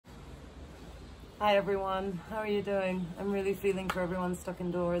Hi everyone, how are you doing? I'm really feeling for everyone stuck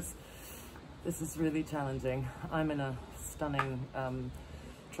indoors. This is really challenging. I'm in a stunning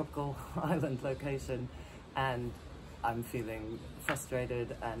tropical island location and I'm feeling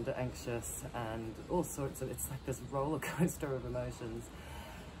frustrated and anxious and all sorts of, it's like this roller coaster of emotions.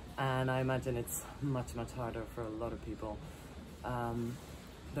 And I imagine it's much, much harder for a lot of people.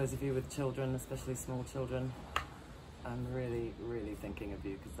 Those of you with children, especially small children, I'm really, really thinking of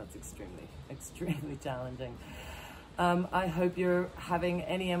you because that's extremely, extremely challenging. I hope you're having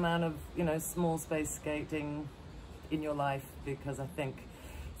any amount of, small space skating in your life because I think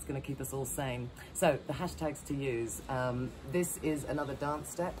it's going to keep us all sane. So the hashtags to use. This is another dance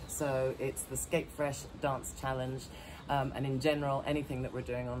step. So it's the Skatefresh Dance Challenge. And in general, anything that we're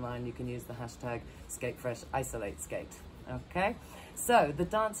doing online, you can use the hashtag Skatefresh Isolate Skate. Okay, so the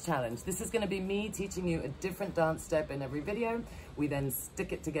dance challenge. This is going to be me teaching you a different dance step in every video. We then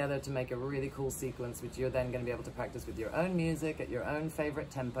stick it together to make a really cool sequence, which you're then going to be able to practice with your own music at your own favorite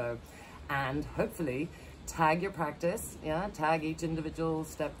tempo, and hopefully tag your practice. Yeah, tag each individual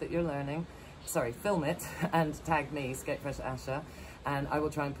step that you're learning. Sorry, film it and tag me, Skatefresh Asha, and I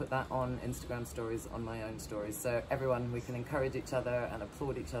will try and put that on Instagram stories, on my own stories. So everyone, we can encourage each other and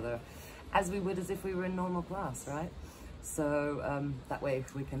applaud each other as we would as if we were in normal class, right? So that way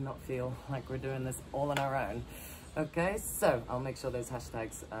we can not feel like we're doing this all on our own. Okay, so I'll make sure those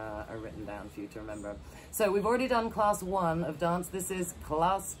hashtags are written down for you to remember. So we've already done class 1 of dance. This is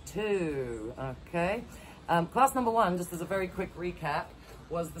class 2, okay? Class number 1, just as a very quick recap,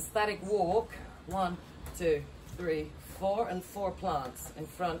 was the static walk. 1, 2, 3, 4, and 4 plants. In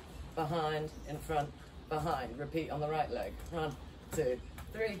front, behind, in front, behind. Repeat on the right leg. 1, 2,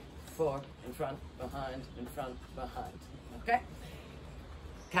 3, 4, in front, behind, behind. Okay?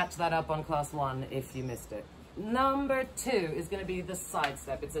 Catch that up on class 1 if you missed it. Number 2 is going to be the side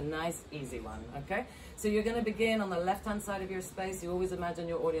step. It's a nice, easy one, okay? So you're going to begin on the left-hand side of your space. You always imagine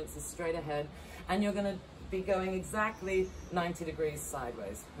your audience is straight ahead, and you're going to be going exactly 90 degrees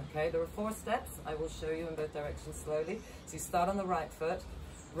sideways, okay? There are 4 steps. I will show you in both directions slowly. So you start on the right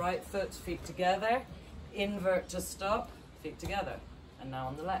foot, feet together, invert to stop, feet together. And now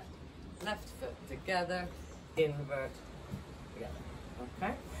on the left foot together, invert, together,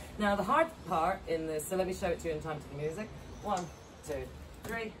 okay? Now the hard part in this, so let me show it to you in time to the music. 1, 2,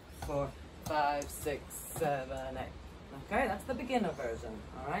 3, 4, 5, 6, 7, 8. Okay, that's the beginner version,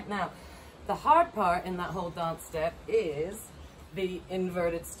 all right? Now, the hard part in that whole dance step is the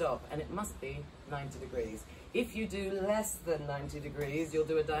inverted stop, and it must be 90 degrees. If you do less than 90 degrees, you'll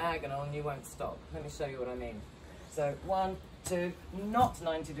do a diagonal and you won't stop. Let me show you what I mean. So 1, 2, not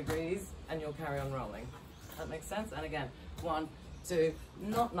 90 degrees, and you'll carry on rolling. That makes sense? And again, 1, 2,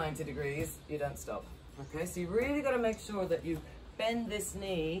 not 90 degrees, you don't stop. Okay, so you really got to make sure that you bend this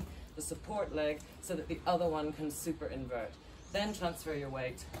knee, the support leg, so that the other one can super invert. Then transfer your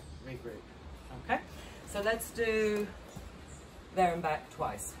weight, regroup. Okay, so let's do there and back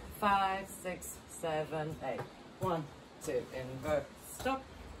twice. 5, 6, 7, 8. 1, 2, invert, stop.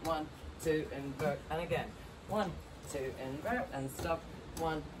 1, 2, invert, and again. 1, 2, invert, and stop.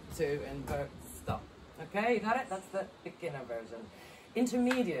 1, 2, invert, stop. Okay, you got it? That's the beginner version.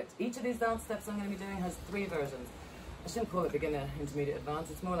 Intermediate. Each of these dance steps I'm going to be doing has 3 versions. I shouldn't call it beginner, intermediate,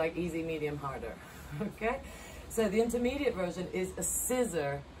 advanced. It's more like easy, medium, harder. Okay? So the intermediate version is a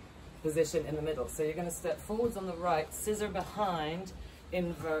scissor position in the middle. So you're going to step forwards on the right, scissor behind,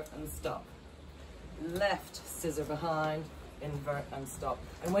 invert and stop. Left, scissor behind, invert and stop.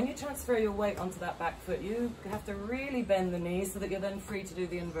 And when you transfer your weight onto that back foot, you have to really bend the knees so that you're then free to do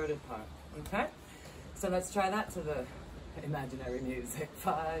the inverted part. Okay? So let's try that to the imaginary music.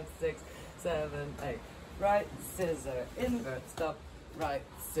 5, 6, 7, 8. Right, scissor, invert, stop. Right,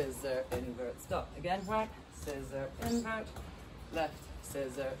 scissor, invert, stop. Again, right, scissor, invert. Left,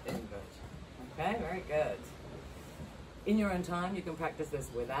 scissor, invert. Okay, very good. In your own time, you can practice this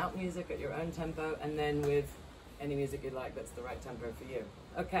without music at your own tempo, and then with any music you like that's the right tempo for you.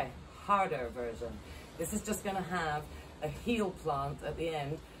 Okay, harder version. This is just going to have a heel plant at the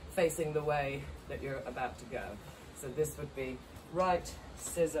end facing the way that you're about to go. So this would be right,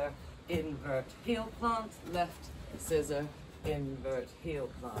 scissor, invert, heel plant, left, scissor, invert, heel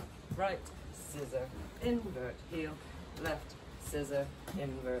plant, right, scissor, invert, heel, left, scissor,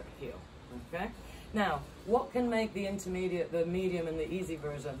 invert, heel. Okay? Now, what can make the intermediate, the medium, and the easy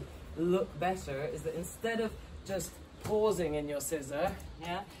version look better is that instead of just pausing in your scissor,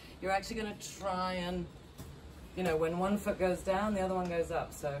 yeah, you're actually going to try and, when one foot goes down, the other one goes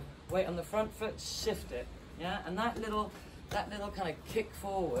up. So weight on the front foot, shift it, yeah, and that little kind of kick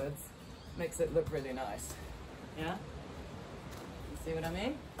forwards makes it look really nice, yeah. See what I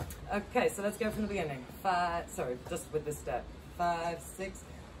mean? Okay, so let's go from the beginning. Just with this step. 5, 6,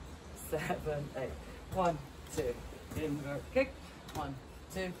 7, 8. 1, 2, invert kick. 1,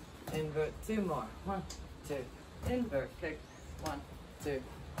 2, invert, 2 more. 1, 2, invert kick. 1, 2,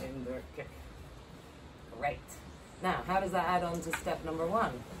 invert kick. Great. Now, how does that add on to step number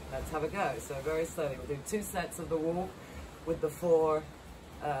 1? Let's have a go. So very slowly, we'll do 2 sets of the walk with the 4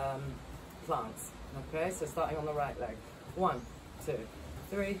 plants. Okay, so starting on the right leg. 1, 2,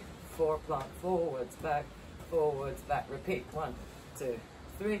 3, 4, plant, forwards, back, repeat. 1, 2,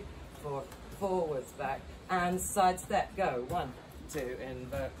 3, 4, forwards, back, and side step, go. 1, 2,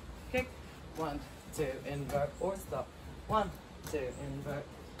 invert, kick. 1, 2, invert, or stop. 1, 2, invert,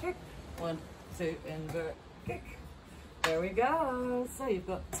 kick. 1, 2, invert, kick. There we go. So you've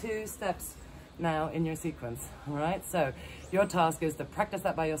got 2 steps now in your sequence, all right? So your task is to practice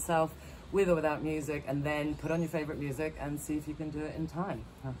that by yourself, with or without music, and then put on your favorite music and see if you can do it in time,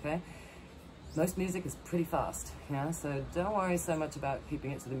 okay? Most music is pretty fast, yeah? So don't worry so much about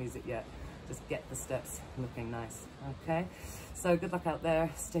keeping it to the music yet. Just get the steps looking nice, okay? So good luck out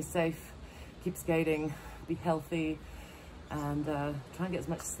there, stay safe, keep skating, be healthy, and try and get as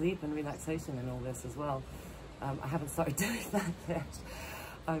much sleep and relaxation in all this as well. I haven't started doing that yet.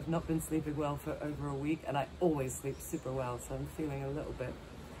 I've not been sleeping well for over a week, and I always sleep super well, so I'm feeling a little bit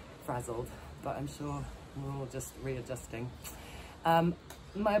frazzled, but I'm sure we're all just readjusting.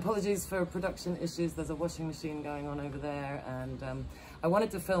 My apologies for production issues. There's a washing machine going on over there, and I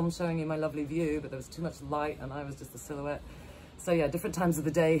wanted to film showing you my lovely view, but there was too much light and I was just a silhouette. So yeah, different times of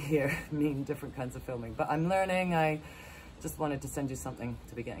the day here mean different kinds of filming, but I'm learning. I just wanted to send you something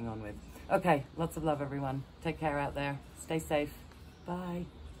to be getting on with. Okay, lots of love everyone. Take care out there. Stay safe. Bye.